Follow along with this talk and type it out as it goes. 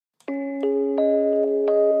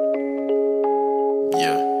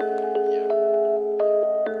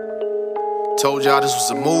Told y'all this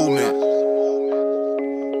was a movement.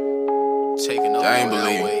 Taking over. I ain't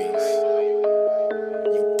believe it.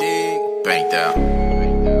 You dig? Banked out.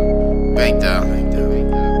 Banked out.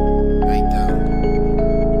 Banked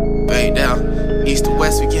out. Banked out. East to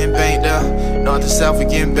west, we getting banked out. North to south, we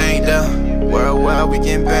getting banked out. Worldwide, we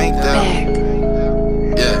getting banked out.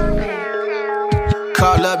 Yeah.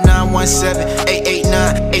 Call up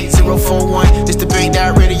 917-889-8041. This the Banked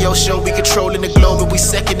Out Radio Show. We controlling the globe and we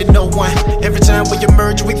second to no one. Every time we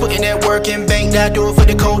emerge, we put in that work and Banked Out, do it for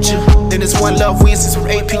the culture. Then it's One Love Wednesdays from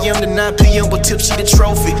 8 p.m. to 9 p.m. with Tipsy the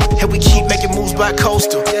trophy. And we keep making moves by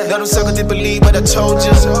coastal. Now them suckers didn't believe, but I told you.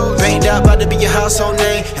 Banked Out about to be your household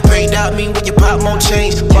name. And Banked Out mean when you pop more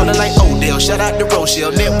change. Ballin' like Odell, shout out to Rochelle.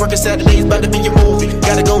 Networking Saturdays about to be your movie.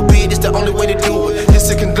 Gotta go big, it's the only way to do it. It's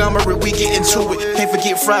a conglomerate, we get into it. Can't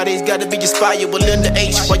forget Fridays, gotta be inspired with Linda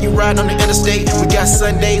H. While you ride on the interstate, we got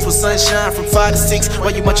Sundays with sunshine from 5 to 6.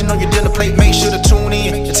 While you munching on your dinner plate, make sure to tune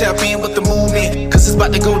in and tap in with the movement, cause it's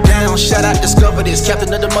about to go down. Shout out, discover this,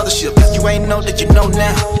 captain of the mothership. If you ain't know that, you know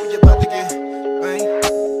now. We about to get banked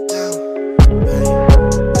out,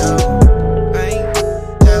 banked out, banked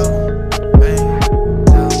out,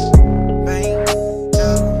 banked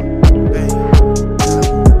out, banked out,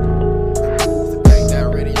 the Banked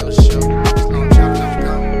Out Radio Show.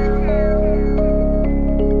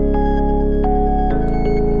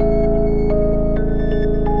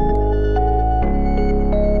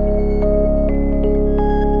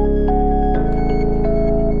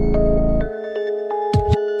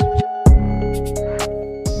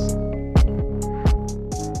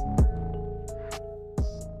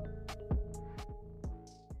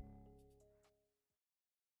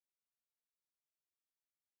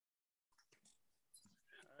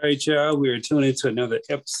 All right, y'all. We are tuning into another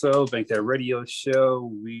episode, Banked Out Radio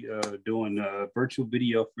Show. We are doing a virtual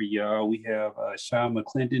video for y'all. We have Sean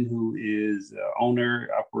McClendon, who is owner,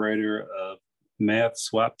 operator of Math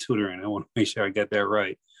Swap Tutoring. I want to make sure I got that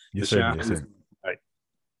right. Yes, sir. Yes, sir. Right.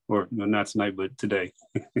 Or no, not tonight, but today.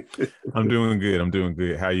 I'm doing good. I'm doing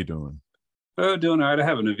good. How you doing? Oh, doing all right. I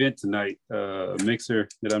have an event tonight, a mixer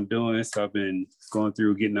that I'm doing. So I've been going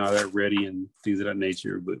through getting all that ready and things of that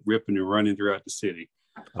nature, but ripping and running throughout the city.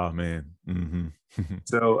 Oh, man. Mm-hmm.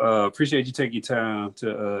 So appreciate you taking your time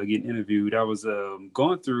to get interviewed. I was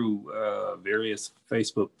going through various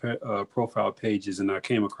Facebook profile pages and I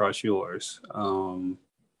came across yours. I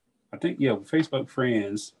think, Facebook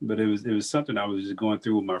friends, but it was something I was just going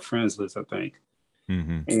through with my friends list, I think.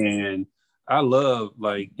 Mm-hmm. And I love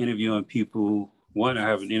like interviewing people. One, I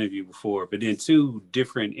haven't interviewed before, but then two,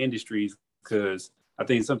 different industries, because I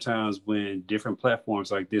think sometimes when different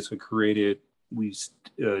platforms like this are created, we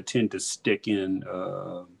tend to stick in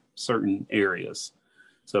certain areas.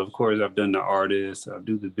 So of course I've done the artists, I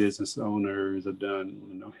do the business owners, I've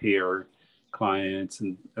done hair clients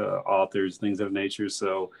and authors, things of that nature.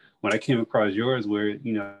 So when I came across yours, where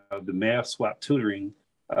the Math Swap Tutoring,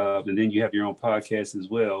 and then you have your own podcast as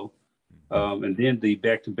well, and then the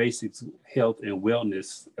Back to Basics Health and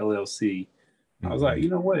Wellness LLC. I was like, you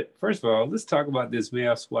know what? First of all, let's talk about this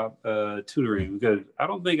Math Swap Tutoring, because I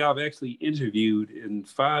don't think I've actually interviewed in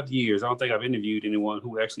 5 years. I don't think I've interviewed anyone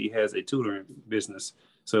who actually has a tutoring business.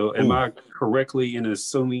 So am I correctly in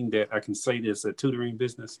assuming that I can say this a tutoring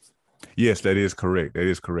business? Yes, that is correct. That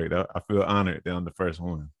is correct. I feel honored that I'm the first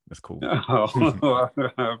one. That's cool. Oh,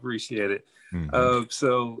 I appreciate it. Mm-hmm.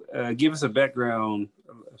 So give us a background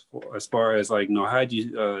as far as how'd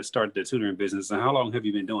you start the tutoring business and how long have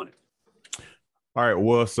you been doing it? All right.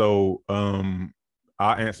 Well, so I'll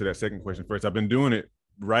answer that second question first. I've been doing it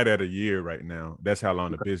right at a year right now. That's how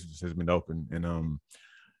long the business has been open. And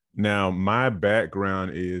now my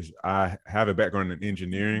background is I have a background in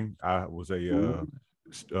engineering. I was a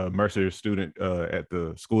Mercer student at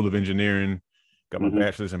the School of Engineering, got my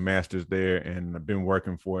bachelor's and master's there, and I've been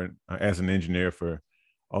working for it as an engineer for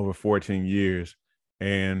over 14 years.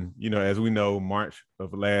 And, as we know, March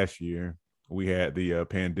of last year, we had the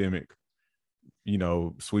pandemic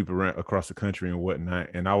sweep around across the country and whatnot.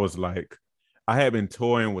 And I was like, I had been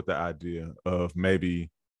toying with the idea of maybe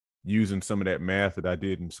using some of that math that I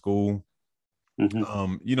did in school,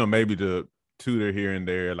 maybe to tutor here and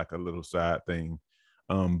there, like a little side thing.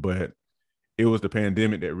 But it was the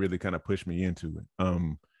pandemic that really kind of pushed me into it.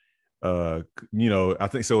 I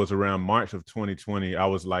think so. It was around March of 2020. I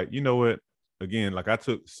was like, you know what? Again, I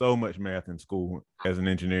took so much math in school as an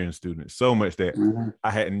engineering student, so much that I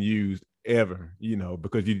hadn't used ever,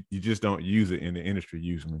 because you just don't use it in the industry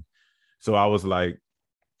usually. So I was like,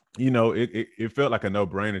 it felt like a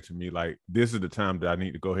no-brainer to me. Like, this is the time that I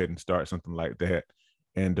need to go ahead and start something like that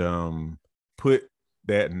and put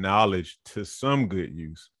that knowledge to some good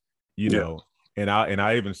use, you know.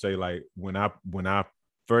 I even say, like, when I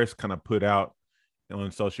first kind of put out on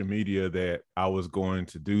social media that I was going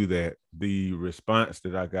to do that, the response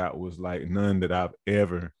that I got was like none that I've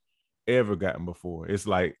ever gotten before. It's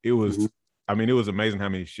like it was I mean, it was amazing how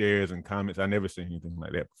many shares and comments. I never seen anything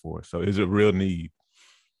like that before. So it's a real need.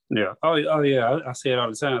 Yeah. Oh yeah. I say it all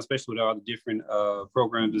the time, especially with all the different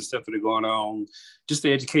programs and stuff that are going on. Just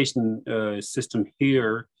the education system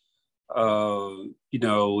here,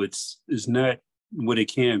 it's not what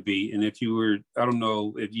it can be. And if you were, I don't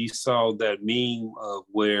know if you saw that meme of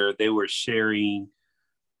where they were sharing,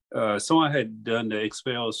 someone had done the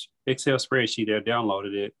Excel spreadsheet, they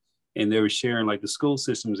downloaded it, and they were sharing like the school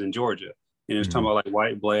systems in Georgia. And it was talking about like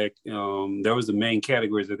white, black. There was the main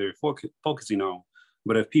categories that they're focusing on.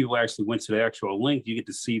 But if people actually went to the actual link, you get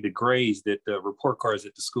to see the grades that the report cards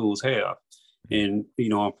that the schools have. And,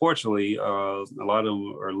 unfortunately, a lot of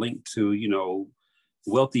them are linked to,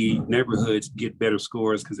 wealthy neighborhoods get better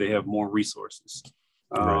scores because they have more resources.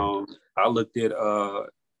 Right. I looked at,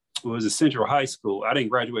 it was a Central High School. I didn't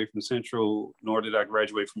graduate from Central, nor did I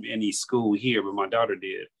graduate from any school here, but my daughter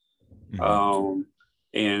did.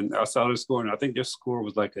 And I saw their score, and I think their score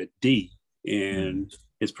was like a D. And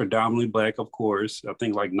it's predominantly black, of course. I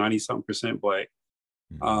think like 90-something% black,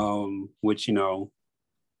 which,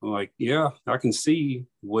 like, yeah, I can see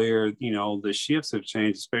where, the shifts have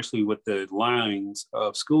changed, especially with the lines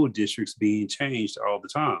of school districts being changed all the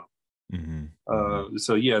time.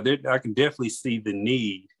 So, yeah, I can definitely see the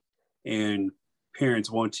need and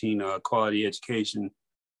parents wanting quality education.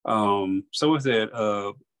 So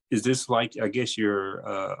is this like, I guess,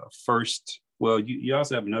 your first, well, you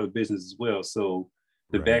also have another business as well. So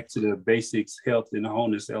the Back to the Basics Health and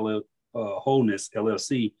Wholeness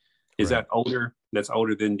LLC, is that older? That's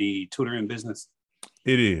older than the tutoring business?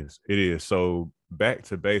 It is. So Back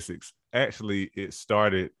to Basics, actually, it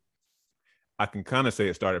started, I can kind of say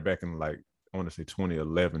it started back in like, I want to say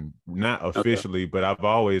 2011, not officially, but I've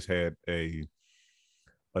always had a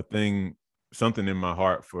thing, something in my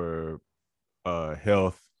heart for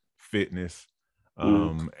health, fitness.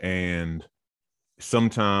 And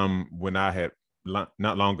sometime when I had not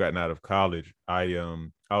long gotten out of college, I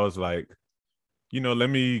was like, let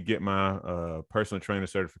me get my personal trainer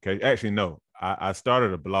certification. Actually, no, I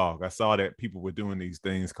started a blog. I saw that people were doing these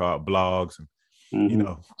things called blogs, and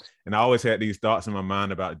and I always had these thoughts in my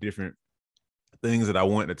mind about different things that I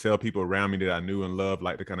wanted to tell people around me that I knew and loved,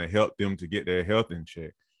 like to kind of help them to get their health in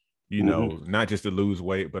check. Not just to lose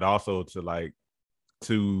weight, but also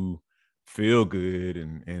to feel good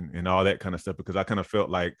and all that kind of stuff, because I kind of felt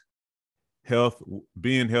like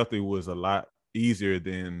being healthy was a lot easier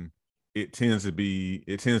than it tends to be.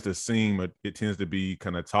 It tends to be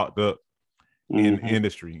kind of talked up in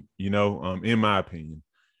industry, in my opinion.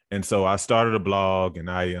 And so I started a blog, and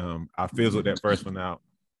I fizzled that first one out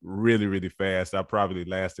really, really fast. I probably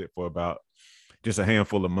lasted for about just a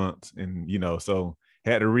handful of months, and so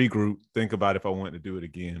had to regroup, think about if I wanted to do it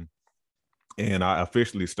again. And I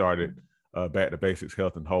officially started Back to Basics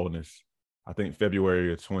Health and Wholeness, I think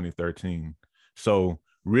February of 2013. So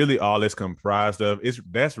really all it's comprised of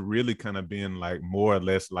that's really kind of been like more or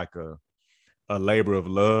less like a labor of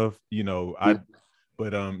love, so I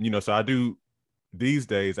do, these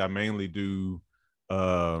days I mainly do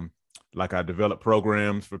like I develop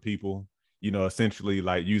programs for people, essentially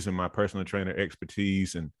like using my personal trainer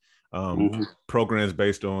expertise and programs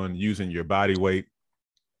based on using your body weight,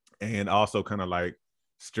 and also kind of like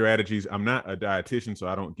strategies. I'm not a dietitian, so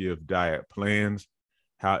I don't give diet plans.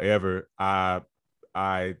 However, I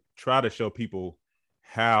try to show people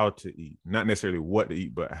how to eat, not necessarily what to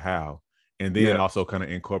eat, but how, and then also kind of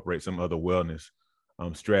incorporate some other wellness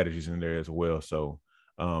strategies in there as well. So,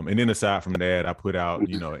 and then aside from that, I put out,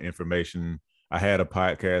 information. I had a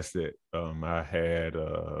podcast that I had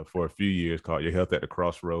for a few years called Your Health at the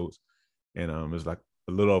Crossroads, and it was like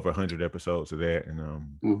a little over 100 episodes of that,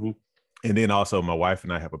 and then also my wife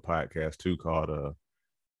and I have a podcast too called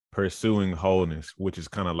Pursuing Wholeness, which is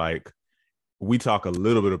kind of like, we talk a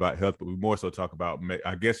little bit about health, but we more so talk about,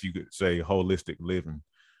 I guess you could say, holistic living,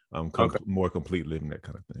 more complete living, that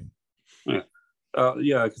kind of thing.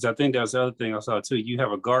 Yeah, because I think that's the other thing I saw too. You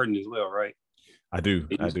have a garden as well, right? I do.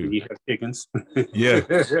 You have chickens. Yeah.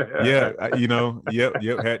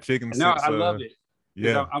 Yep. Had chickens. No, I love it.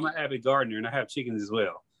 Yeah, I'm an avid gardener and I have chickens as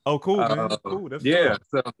well. Oh, cool, man. Cool. That's yeah.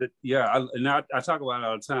 Cool. So I talk about it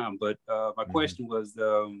all the time. But my question was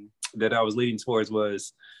that I was leading towards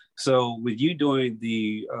was, so with you doing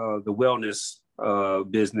the wellness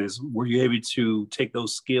business, were you able to take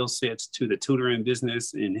those skill sets to the tutoring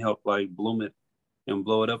business and help like bloom it and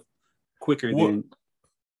blow it up quicker than?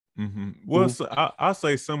 Well, so I'll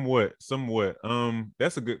say somewhat.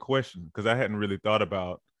 That's a good question because I hadn't really thought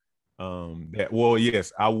about that. Well,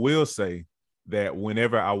 yes, I will say that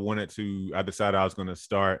whenever I decided I was going to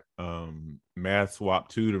start math swap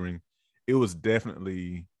tutoring, it was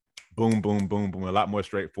definitely boom, boom, boom, boom, a lot more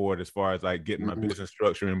straightforward as far as like getting my business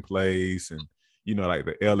structure in place and, like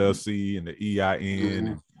the LLC and the EIN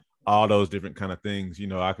and all those different kind of things.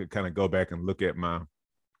 I could kind of go back and look at my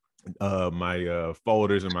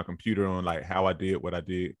folders and my computer on like how I did what I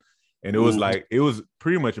did. And it was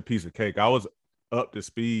pretty much a piece of cake. I was up to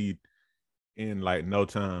speed in like no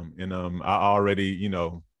time. And I already,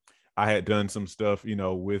 I had done some stuff,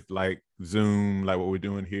 with like Zoom, like what we're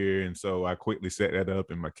doing here. And so I quickly set that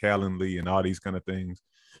up in my Calendly and all these kind of things.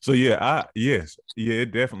 So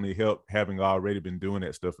it definitely helped having already been doing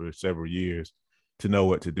that stuff for several years to know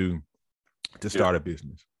what to do to start a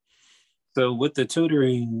business. So with the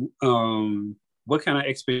tutoring, what kind of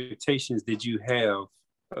expectations did you have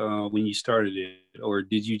when you started it? Or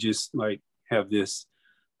did you just like have this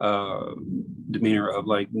demeanor of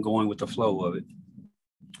like going with the flow of it?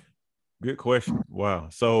 Good question. Wow.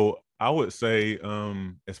 So I would say,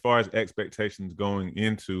 as far as expectations going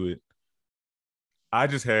into it, I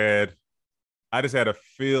just had a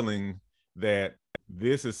feeling that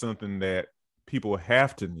this is something that people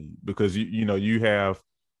have to need because you have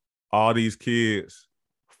all these kids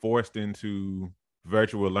forced into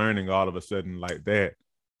virtual learning all of a sudden like that.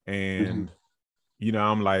 And,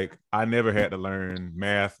 I'm like, I never had to learn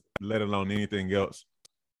math, let alone anything else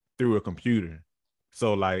through a computer.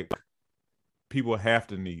 So like people have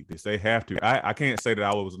to need this. They have to. I can't say that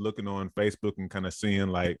I was looking on Facebook and kind of seeing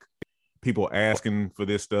like people asking for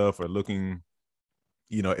this stuff or looking,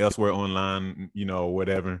 elsewhere online,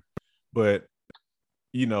 whatever. But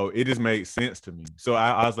it just made sense to me. So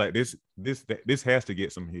I was like, this has to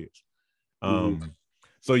get some hits.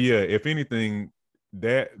 So yeah, if anything,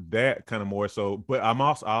 that kind of more so. But I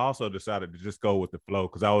also decided to just go with the flow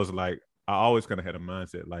because I was like, I always kind of had a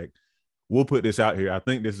mindset like, we'll put this out here. I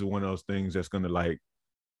think this is one of those things that's gonna like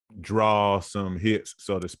draw some hits,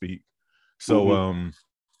 so to speak. So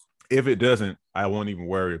if it doesn't, I won't even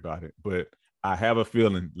worry about it. But I have a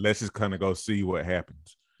feeling, let's just kind of go see what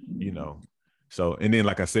happens, So, and then,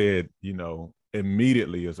 like I said,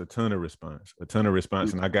 immediately is a ton of response.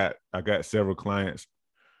 And I got several clients,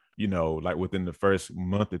 like within the first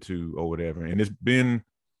month or two or whatever. And it's been,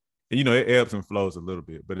 it ebbs and flows a little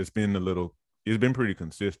bit, but it's been pretty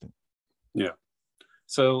consistent. Yeah.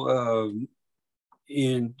 So,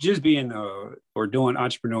 in just being or doing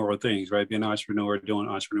entrepreneurial things, right? Being an entrepreneur, doing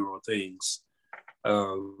entrepreneurial things.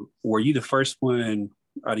 Were you the first one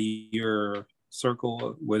out of your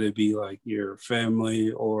circle, whether it be like your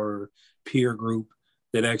family or peer group,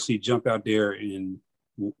 that actually jumped out there and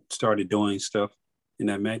started doing stuff in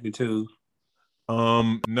that magnitude?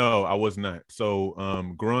 No, I was not.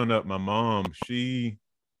 So growing up, my mom, she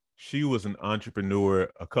was an entrepreneur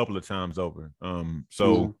a couple of times over.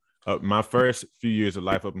 My first few years of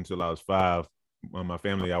life up until I was 5, my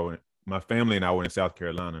family and I were in South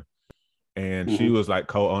Carolina, and she was like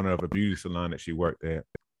co-owner of a beauty salon that she worked at.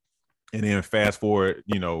 And then fast forward,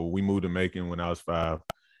 we moved to Macon when I was 5,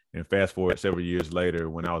 and fast forward several years later,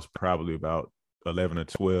 when I was probably about 11 or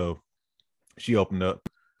 12, she opened up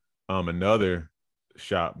another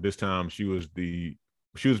shop. This time she was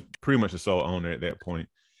pretty much the sole owner at that point.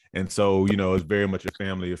 And so, it was very much a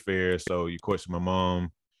family affair. So of course my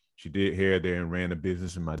mom, she did hair there and ran the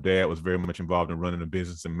business, and my dad was very much involved in running the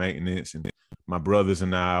business and maintenance. And my brothers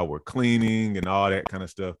and I were cleaning and all that kind of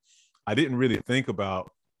stuff. I didn't really think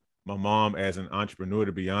about my mom as an entrepreneur,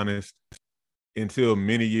 to be honest, until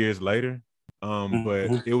many years later.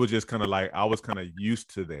 But it was just kind of like, I was kind of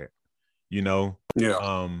used to that,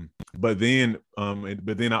 Yeah. But then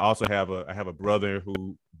I also have a brother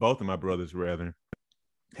who, both of my brothers rather,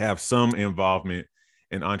 have some involvement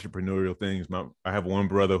in entrepreneurial things. I have one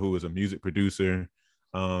brother who is a music producer,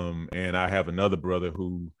 and I have another brother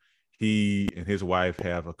who, he and his wife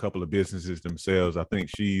have a couple of businesses themselves. I think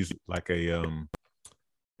she's like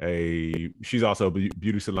she's also a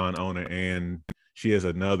beauty salon owner, and she has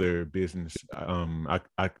another business. I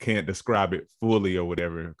can't describe it fully or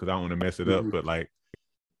whatever because I don't want to mess it up. But like,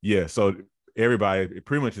 yeah, so everybody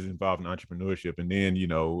pretty much is involved in entrepreneurship, and then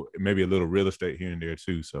maybe a little real estate here and there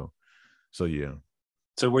too. So yeah.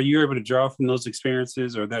 So were you able to draw from those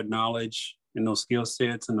experiences or that knowledge and those skill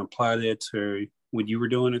sets and apply that to what you were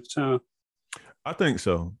doing at the time? I think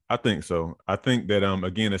so. I think that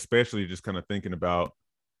again, especially just kind of thinking about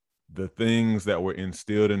the things that were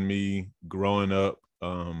instilled in me growing up,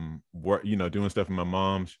 doing stuff in my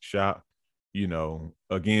mom's shop,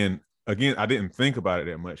 again, again, I didn't think about it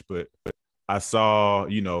that much, but I saw,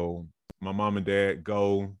 my mom and dad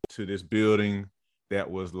go to this building that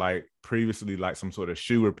was like previously like some sort of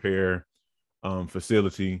shoe repair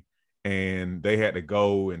facility, and they had to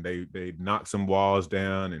go and they knocked some walls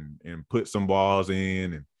down and put some walls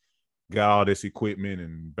in and got all this equipment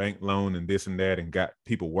and bank loan and this and that and got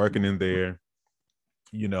people working in there,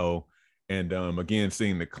 and again,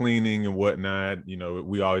 seeing the cleaning and whatnot.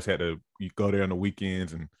 We always had to go there on the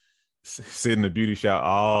weekends and sit in the beauty shop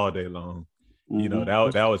all day long.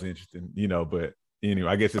 That was interesting, but anyway,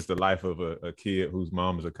 I guess it's the life of a kid whose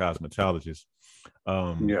mom is a cosmetologist.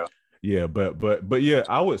 But yeah,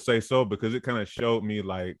 I would say so, because it kind of showed me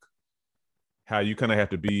like how you kind of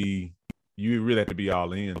have to be, you really have to be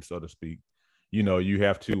all in, so to speak. You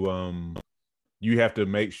have to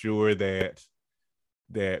make sure that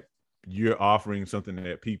you're offering something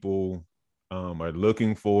that people are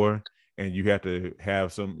looking for, and you have to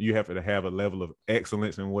have a level of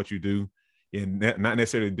excellence in what you do, and not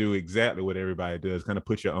necessarily do exactly what everybody does, kind of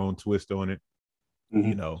put your own twist on it,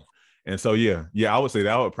 And so, yeah, I would say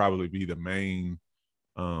that would probably be the main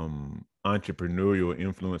entrepreneurial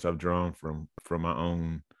influence I've drawn from my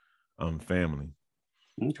own family.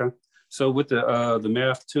 Okay. So with the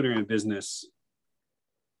math tutoring business,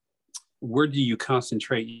 where do you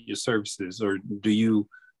concentrate your services, or do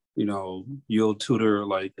you'll tutor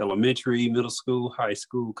like elementary, middle school, high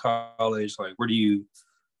school, college? Like, where do you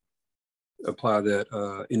apply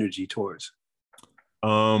that energy towards?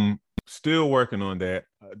 Still working on that.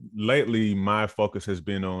 Lately, my focus has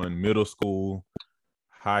been on middle school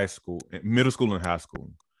and high school.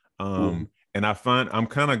 And I find I'm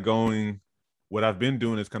kind of what I've been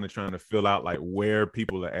doing is kind of trying to fill out like where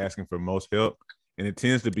people are asking for most help. And it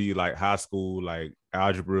tends to be like high school, like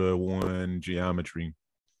algebra 1, geometry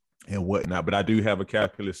and whatnot. But I do have a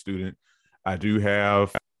calculus student. I do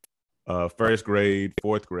have first grade,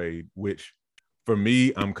 fourth grade, which for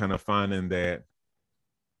me, I'm kind of finding that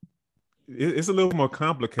it's a little more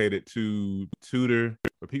complicated to tutor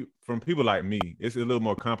from people like me. It's a little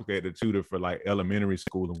more complicated to tutor for like elementary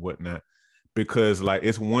school and whatnot, because like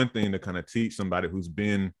it's one thing to kind of teach somebody who's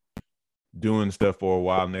been doing stuff for a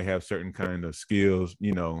while and they have certain kind of skills,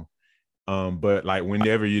 but like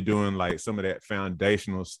whenever you're doing like some of that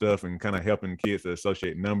foundational stuff and kind of helping kids to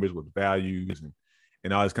associate numbers with values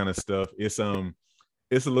and all this kind of stuff, it's a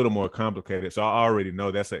little more complicated. So I already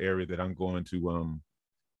know that's an area that I'm going to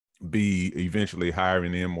be eventually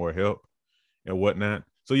hiring in more help and whatnot.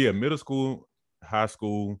 So yeah, middle school, high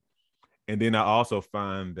school. And then I also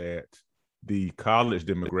find that the college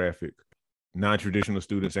demographic, non-traditional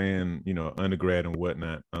students and, undergrad and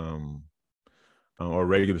whatnot, or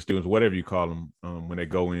regular students, whatever you call them, when they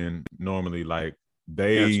go in normally, like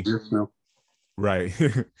they, right.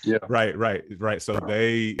 Yeah. Right. So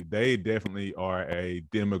they definitely are a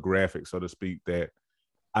demographic, so to speak, that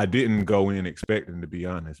I didn't go in expecting, to be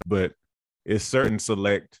honest, but it's certain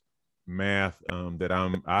select math that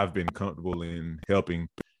I've been comfortable in helping,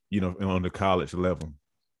 on the college level.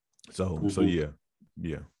 So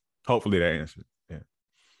yeah. Hopefully that answered. Yeah.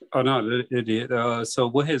 Oh no, it did. So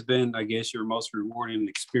what has been, I guess, your most rewarding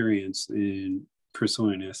experience in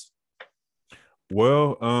pursuing this?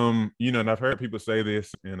 Well, and I've heard people say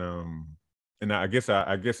this, and I guess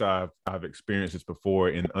I've experienced this before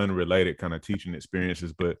in unrelated kind of teaching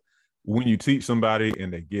experiences. But when you teach somebody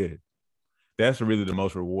and they get it, that's really the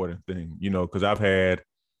most rewarding thing, because I've had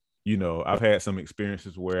some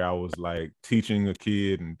experiences where I was like teaching a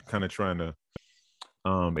kid and kind of trying to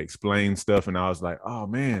explain stuff, and I was like, oh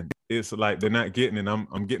man, it's like they're not getting it.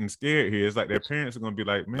 I'm getting scared here. It's like their parents are gonna be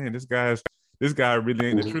like, man, this guy really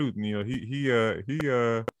ain't the truth. And,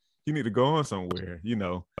 he need to go on somewhere,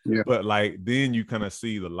 Yeah. But like then you kind of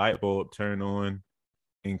see the light bulb turn on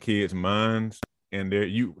in kids' minds, and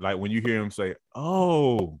when you hear them say,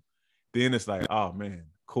 oh, then it's like, oh man,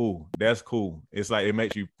 cool, that's cool. It's like it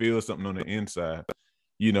makes you feel something on the inside,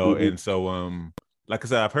 And so like I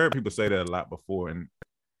said, I've heard people say that a lot before, and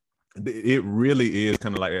it really is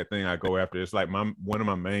kind of like that thing I go after. It's like one of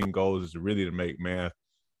my main goals is really to make math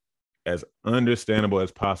as understandable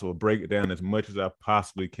as possible, break it down as much as I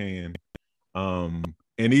possibly can, and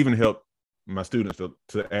even help my students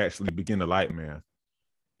to actually begin to like math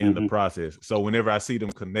in the process. So whenever I see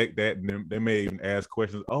them connect that, and they may even ask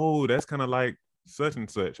questions, oh, that's kind of like such and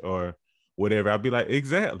such or whatever, I'll be like,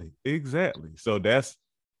 exactly. So that's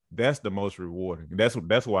the most rewarding.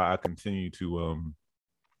 That's why I continue to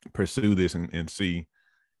pursue this and see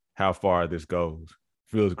how far this goes.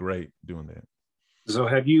 Feels great doing that. So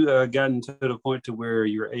have you gotten to the point to where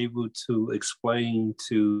you're able to explain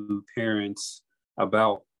to parents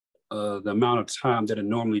about the amount of time that it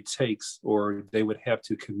normally takes, or they would have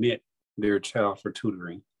to commit their child for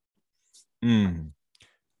tutoring?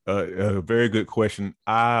 A very good question.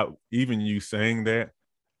 Even you saying that,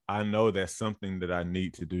 I know that's something that I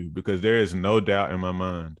need to do, because there is no doubt in my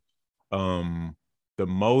mind. The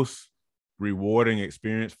most rewarding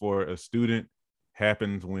experience for a student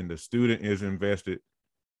happens when the student is invested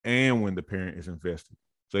and when the parent is invested.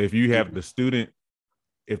 So if you have the student,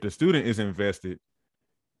 if the student is invested,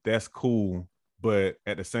 that's cool. But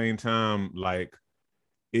at the same time, like,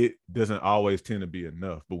 it doesn't always tend to be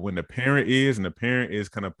enough. But when the parent is, and the parent is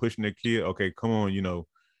kind of pushing their kid, okay, come on, you know,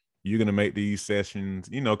 you're going to make these sessions,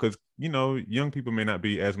 you know, because, you know, young people may not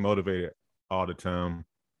be as motivated all the time.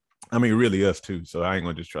 I mean, really us too. So I ain't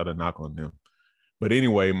going to just try to knock on them. But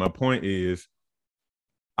anyway, my point is,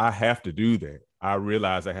 I have to do that. I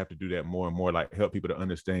realize I have to do that more and more, like help people to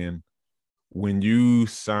understand when you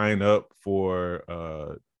sign up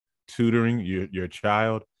for tutoring your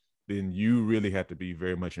child, then you really have to be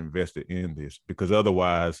very much invested in this, because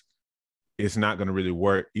otherwise it's not going to really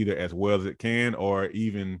work either as well as it can, or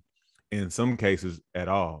even in some cases at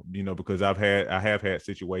all, you know, because I have had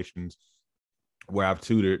situations where I've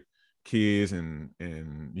tutored kids and,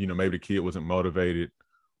 you know, maybe the kid wasn't motivated,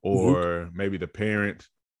 or maybe the parent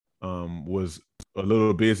was a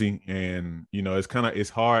little busy, and, you know, it's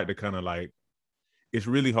hard to kind of like, it's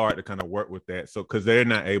really hard to kind of work with that. So, cause they're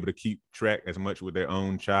not able to keep track as much with their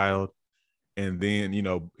own child. And then, you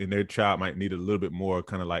know, and their child might need a little bit more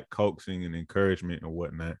kind of like coaxing and encouragement and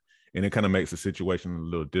whatnot. And it kind of makes the situation a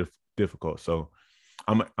little difficult. So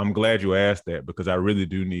I'm glad you asked that, because I really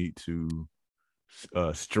do need to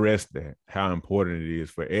stress that, how important it is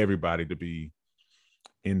for everybody to be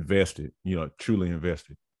invested, you know, truly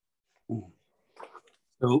invested.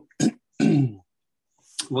 So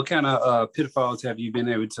what kind of pitfalls have you been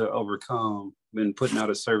able to overcome when putting out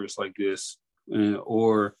a service like this,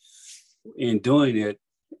 or in doing it?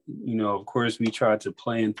 You know, of course, we try to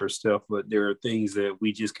plan for stuff, but there are things that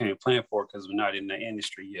we just can't plan for because we're not in the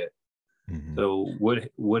industry yet. So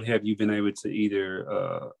what have you been able to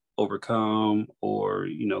either overcome or,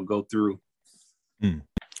 you know, go through?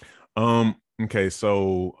 Okay,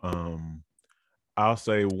 so I'll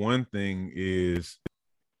say one thing is,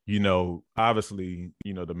 you know, obviously,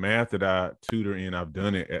 you know, the math that I tutor in, I've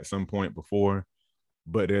done it at some point before,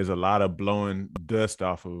 but there's a lot of blowing dust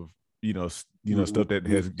off of, you know, stuff that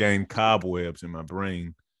has gained cobwebs in my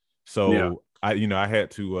brain. So I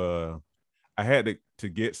had to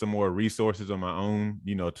get some more resources on my own,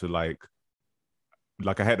 you know, to like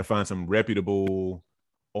I had to find some reputable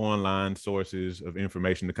online sources of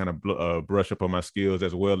information to kind of brush up on my skills,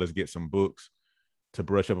 as well as get some books to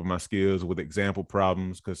brush up on my skills with example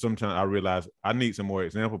problems. Because sometimes I realize I need some more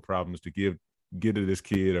example problems to give to this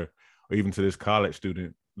kid, or even to this college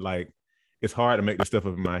student. Like, it's hard to make this stuff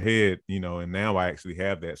up in my head, you know, and now I actually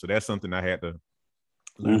have that. So that's something I had to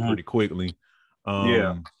learn pretty quickly.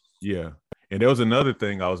 Yeah. And there was another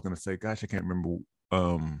thing I was going to say, gosh, I can't remember.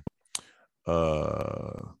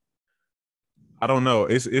 I don't know.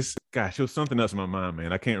 It was something else in my mind,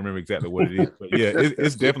 man. I can't remember exactly what it is, but yeah,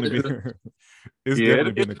 it's definitely been,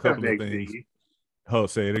 definitely been a couple of things. Oh,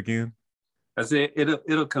 say it again. I said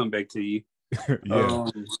it'll come back to you. Yeah.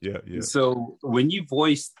 So when you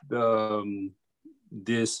voiced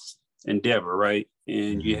this endeavor, right,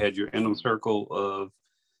 and you had your inner circle of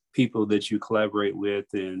people that you collaborate with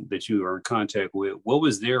and that you are in contact with, what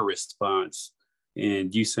was their response?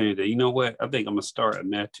 And you saying that, you know what, I think I'm gonna start a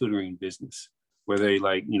math tutoring business. Were they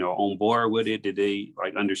like, you know, on board with it? Did they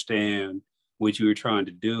like understand what you were trying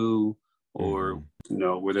to do? Or, you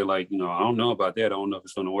know, were they like, you know, I don't know about that. I don't know if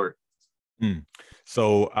it's gonna work.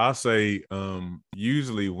 So I'll say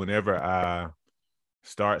usually whenever I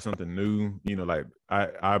start something new, you know, like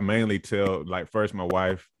I mainly tell, like, first my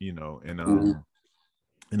wife, you know, and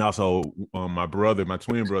also my brother, my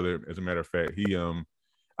twin brother, as a matter of fact, he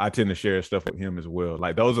I tend to share stuff with him as well.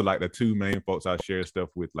 Like, those are like the two main folks I share stuff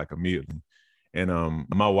with, like, immediately. And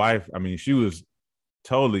my wife, I mean, she was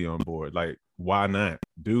totally on board. Like, why not?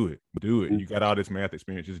 Do it. You got all this math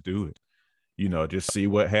experience, just do it. You know, just see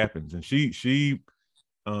what happens. And she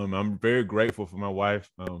I'm very grateful for my wife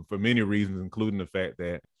for many reasons, including the fact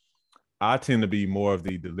that I tend to be more of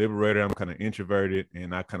the deliberator. I'm kind of introverted,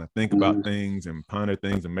 and I kind of think about things and ponder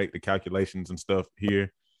things and make the calculations and stuff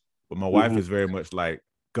here. But my wife is very much like,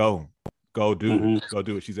 go do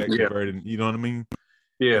it. She's extroverted, you know what I mean?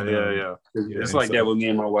 Yeah. It's like that with me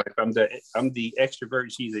and my wife. I'm the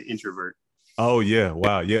extrovert. She's an introvert. Oh yeah,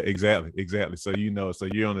 wow, yeah, exactly. So, you know, so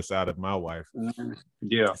you're on the side of my wife.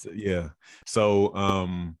 Yeah.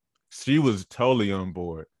 So she was totally on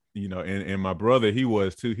board. you know, and my brother, he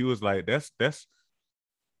was too. He was like,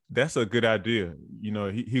 that's a good idea. You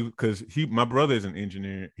know, because my brother is an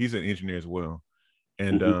engineer. He's an engineer as well.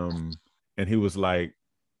 And and he was like,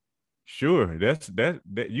 sure,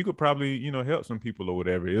 that you could probably, you know, help some people or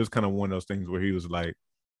whatever. It was kind of one of those things where he was like,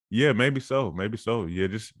 yeah, maybe so. Yeah,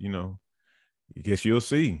 just, you know, I guess you'll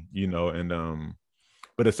see, you know. And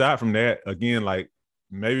but aside from that, again, like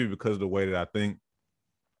maybe because of the way that I think,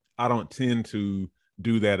 I don't tend to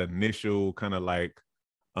do that initial kind of like,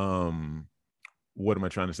 what am I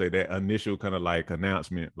trying to say? That initial kind of like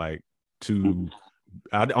announcement, like to,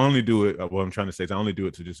 I only do it. What I'm trying to say is I only do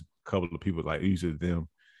it to just a couple of people, like usually them.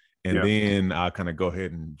 And then I kind of go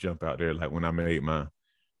ahead and jump out there. Like when I made my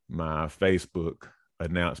Facebook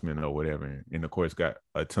announcement or whatever. And of course got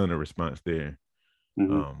a ton of response there.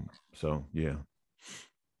 So yeah.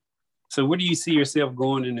 So where do you see yourself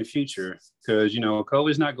going in the future? Because, you know,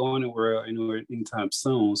 COVID's not going anywhere anytime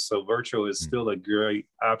soon. So virtual is still a great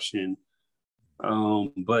option.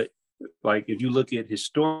 But like if you look at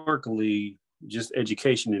historically, just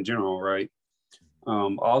education in general, right?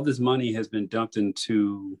 All this money has been dumped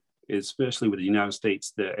into, especially with the United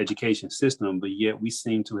States, the education system, but yet we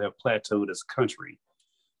seem to have plateaued as a country.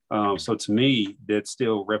 So to me, that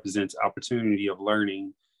still represents opportunity of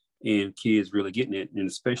learning and kids really getting it. And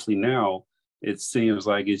especially now, it seems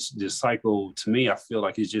like it's this cycle, to me, I feel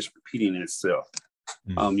like it's just repeating itself.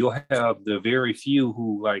 You'll have the very few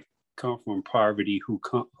who like come from poverty, who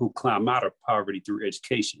climb out of poverty through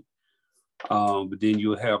education. But then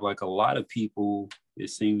you'll have like a lot of people,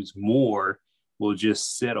 it seems more, will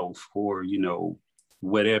just settle for, you know,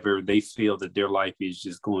 whatever they feel that their life is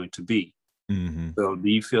just going to be. So do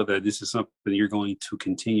you feel that this is something you're going to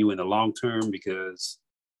continue in the long term? Because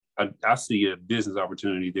I see a business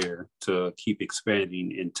opportunity there to keep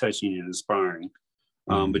expanding and touching and inspiring.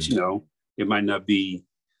 But, you know, it might not be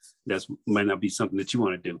something that you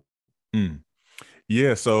want to do.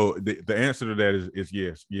 Yeah, so the answer to that is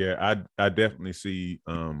yes. Yeah, I definitely see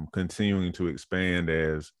continuing to expand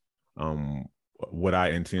as what I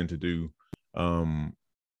intend to do.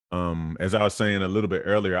 As I was saying a little bit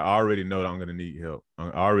earlier, I already know that I'm going to need help. I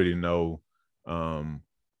already know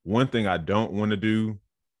one thing I don't want to do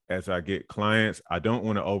as I get clients, I don't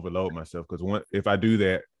want to overload myself, because if I do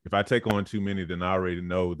that, if I take on too many, then I already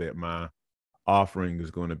know that my offering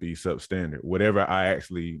is going to be substandard. Whatever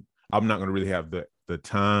I'm not going to really have the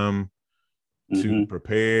time to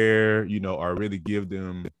prepare, you know, or really give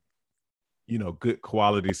them, you know, good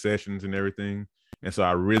quality sessions and everything. And so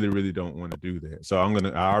I really, really don't want to do that. So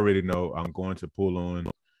I already know I'm going to pull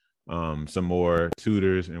on some more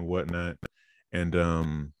tutors and whatnot. And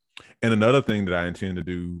another thing that I intend to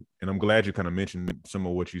do, and I'm glad you kind of mentioned some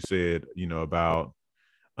of what you said, you know, about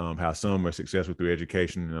how some are successful through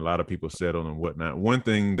education and a lot of people settle and whatnot. One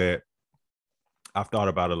thing that I've thought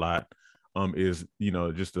about a lot is, you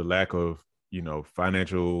know, just the lack of, you know,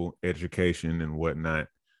 financial education and whatnot,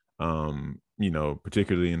 you know,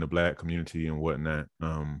 particularly in the Black community and whatnot.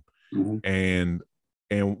 And,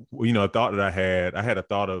 you know, a thought that I had a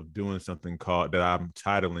thought of doing something that I'm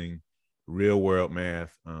titling Real World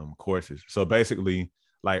Math courses. So basically,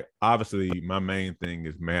 like, obviously my main thing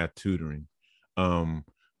is math tutoring.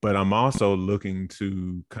 But I'm also looking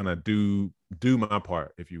to kind of do my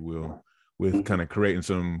part, if you will, with kind of creating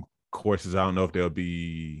some courses. I don't know if they'll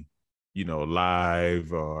be, you know,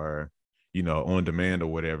 live or, you know, on demand or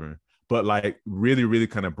whatever, but like really, really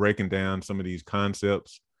kind of breaking down some of these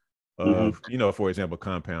concepts of, you know, for example,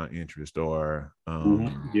 compound interest or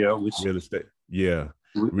real estate. Yeah.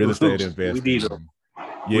 Real estate investing. We need them.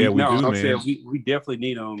 Yeah, we do, man. Saying we definitely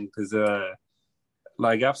need them because,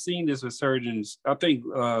 like, I've seen this resurgence. I think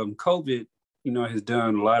COVID, you know, has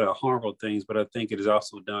done a lot of harmful things, but I think it has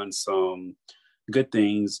also done some good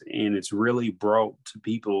things, and it's really brought to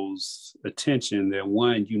people's attention that,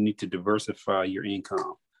 one, you need to diversify your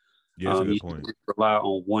income. Yes, good point. You rely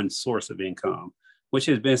on one source of income, which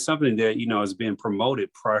has been something that, you know, has been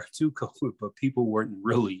promoted prior to COVID, but people weren't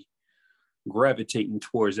really gravitating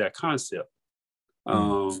towards that concept.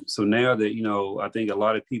 So now that, you know, I think a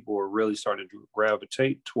lot of people are really starting to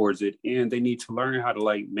gravitate towards it, and they need to learn how to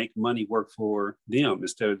like make money work for them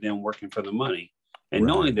instead of them working for the money. And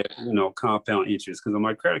knowing that, you know, compound interest, because on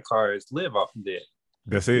my credit cards live off of that.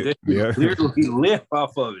 That's it. They literally live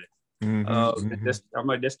off of it.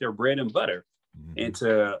 That's their bread and butter. And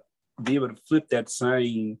to be able to flip that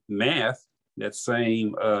same math, that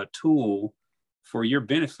same tool for your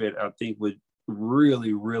benefit, I think would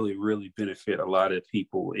really, really, really benefit a lot of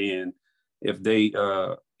people. And if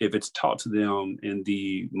it's taught to them in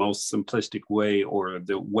the most simplistic way or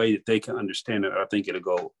the way that they can understand it, I think it'll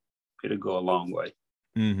go a long way.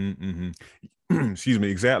 Excuse me.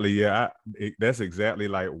 Exactly. Yeah. That's exactly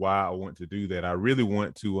like why I want to do that. I really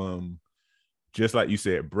want to, just like you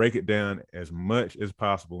said, break it down as much as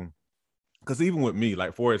possible. Because even with me,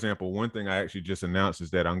 like, for example, one thing I actually just announced is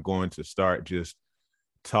that I'm going to start just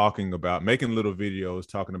talking about making little videos,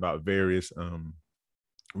 talking about various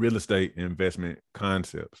real estate investment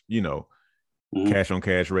concepts, cash on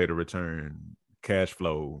cash rate of return, cash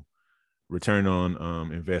flow, return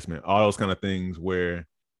on investment, all those kind of things where,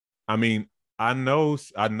 I mean, I know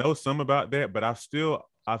some about that, but I've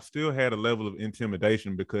still had a level of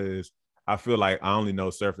intimidation because I feel like I only know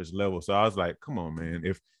surface level. So I was like, come on, man,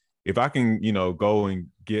 if I can, go and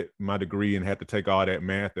get my degree and have to take all that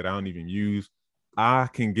math that I don't even use, I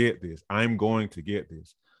can get this. I'm going to get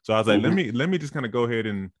this. So I was like, let me just kind of go ahead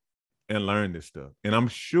and learn this stuff. And I'm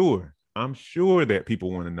sure that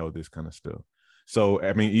people want to know this kind of stuff. So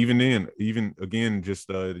I mean, even again,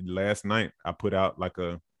 just last night I put out like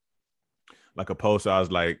a post. I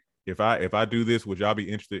was like, if I do this, would y'all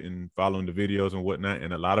be interested in following the videos and whatnot?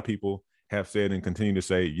 And a lot of people have said and continue to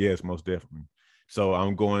say yes, most definitely. So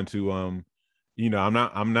I'm going to I'm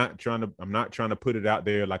not trying to put it out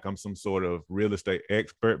there like I'm some sort of real estate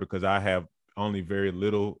expert, because I have only very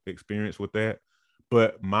little experience with that.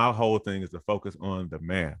 But my whole thing is to focus on the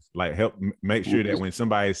math, like help make sure that when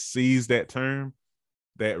somebody sees that term,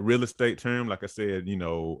 that real estate term, like I said,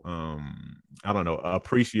 I don't know,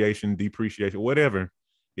 appreciation, depreciation, whatever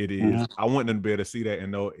it is, I want them to be able to see that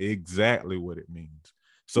and know exactly what it means,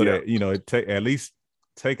 so that it at least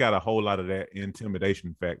take out a whole lot of that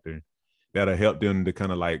intimidation factor that'll help them to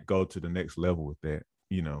kind of like go to the next level with that,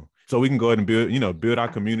 so we can go ahead and build our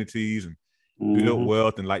communities and build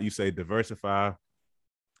wealth, and like you say, diversify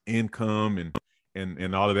income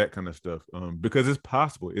and all of that kind of stuff, because it's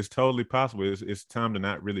possible. It's totally possible. It's time to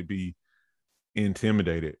not really be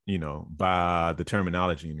intimidated, by the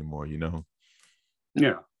terminology anymore,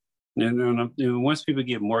 Yeah. And once people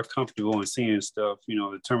get more comfortable in seeing stuff,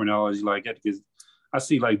 the terminology like that, because I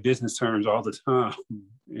see like business terms all the time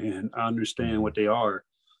and I understand what they are.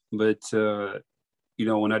 But,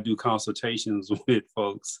 when I do consultations with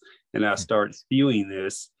folks and I start spewing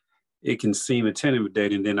this, it can seem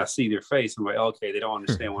intimidating. And then I see their face. I'm like, okay, they don't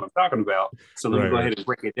understand what I'm talking about. So let me go ahead and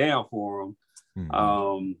break it down for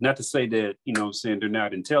them. Not to say that, I'm saying they're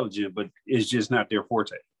not intelligent, but it's just not their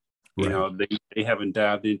forte. They haven't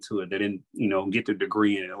dived into it. They didn't, get their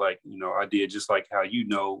degree in it. Like, I did, just like how,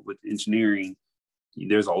 with engineering,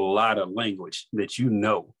 there's a lot of language that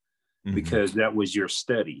because that was your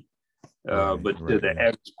study. But to the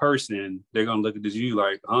average person, they're going to look at you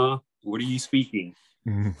like, what are you speaking?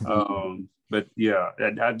 But yeah,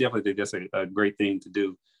 I definitely think that's a great thing to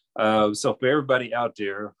do. So for everybody out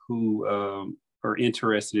there who are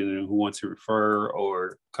interested in, who want to refer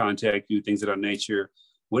or contact you, things of that nature,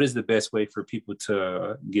 what is the best way for people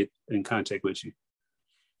to get in contact with you?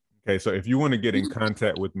 Okay, so if you want to get in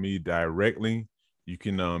contact with me directly, you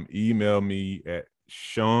can email me at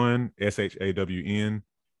Shawn, SHAWN,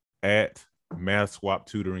 at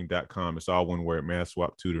mathswaptutoring.com. It's all one word,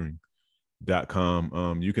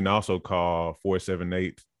 mathswaptutoring.com. You can also call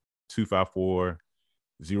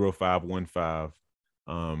 478-254-0515.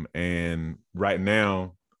 And right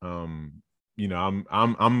now, I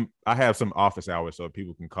have some office hours, so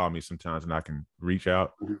people can call me sometimes and I can reach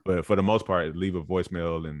out. But for the most part, leave a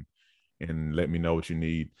voicemail and let me know what you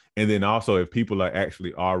need. And then also, if people are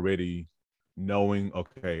actually already knowing,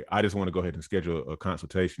 okay, I just want to go ahead and schedule a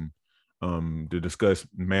consultation to discuss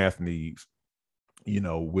math needs,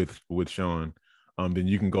 with Shawn, then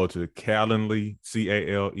you can go to Calendly,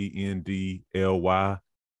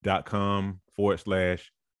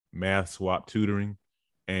 CALENDLY.com/math swap tutoring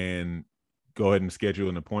and go ahead and schedule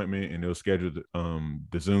an appointment, and they'll schedule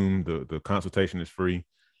the Zoom. The consultation is free.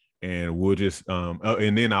 And we'll just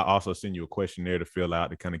and then I'll also send you a questionnaire to fill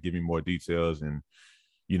out to kind of give you more details, and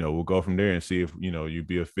we'll go from there and see if you'd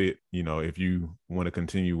be a fit, if you want to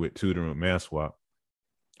continue with tutoring with MathSwap.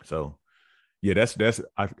 So yeah, those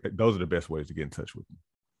are the best ways to get in touch with me.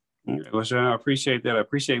 Well, Shawn, I appreciate that. I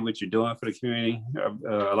appreciate what you're doing for the community.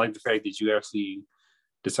 I like the fact that you actually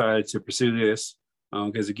decided to pursue this,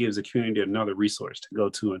 because it gives the community another resource to go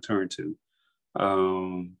to and turn to.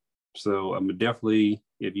 So I'm definitely,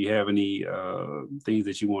 if you have any things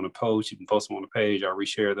that you want to post, you can post them on the page. I'll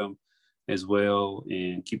reshare them as well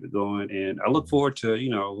and keep it going. And I look forward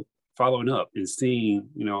to, following up and seeing,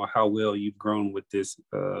 how well you've grown with this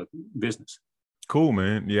business. Cool,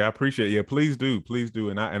 man. Yeah, I appreciate it. Yeah, please do.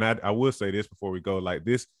 And I will say this before we go, like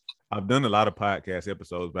this, I've done a lot of podcast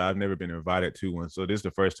episodes, but I've never been invited to one. So this is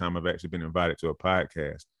the first time I've actually been invited to a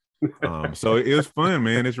podcast. So it was fun,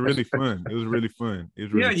 man. It's really fun. It was really fun. It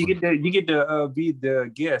was really you get to be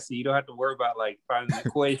the guest. So you don't have to worry about like finding the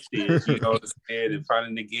questions, you know, and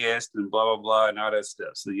finding the guest and blah blah blah and all that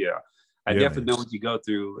stuff. So yeah, I definitely know what you go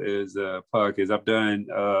through as a podcast. I've done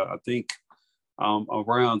I think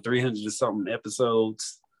around 300 or something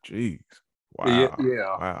episodes. Jeez.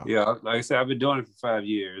 Wow. Yeah. Like I said, I've been doing it for 5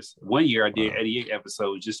 years. 1 year I did 88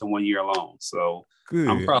 episodes just in 1 year alone. So good.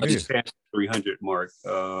 I'm probably just past the 300 mark.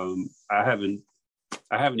 I haven't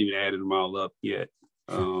even added them all up yet.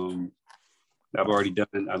 I've already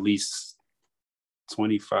done at least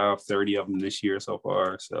 25, 30 of them this year so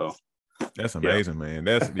far. So that's amazing, man.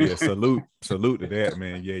 That's salute to that,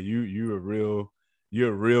 man. Yeah, you're a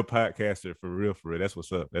real podcaster for real. That's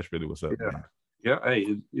what's up. That's really what's up, man. Yeah,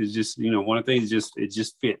 hey, it's just, you know, one of the things it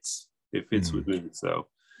just fits. It fits with me. So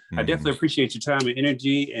I definitely appreciate your time and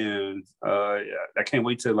energy, and I can't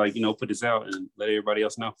wait to, like, you know, put this out and let everybody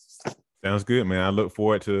else know. Sounds good, man. I look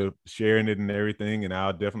forward to sharing it and everything, and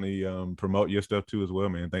I'll definitely promote your stuff too as well,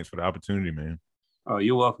 man. Thanks for the opportunity, man. Oh,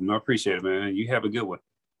 you're welcome. I appreciate it, man. You have a good one.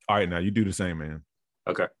 All right, now you do the same, man.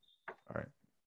 Okay. All right.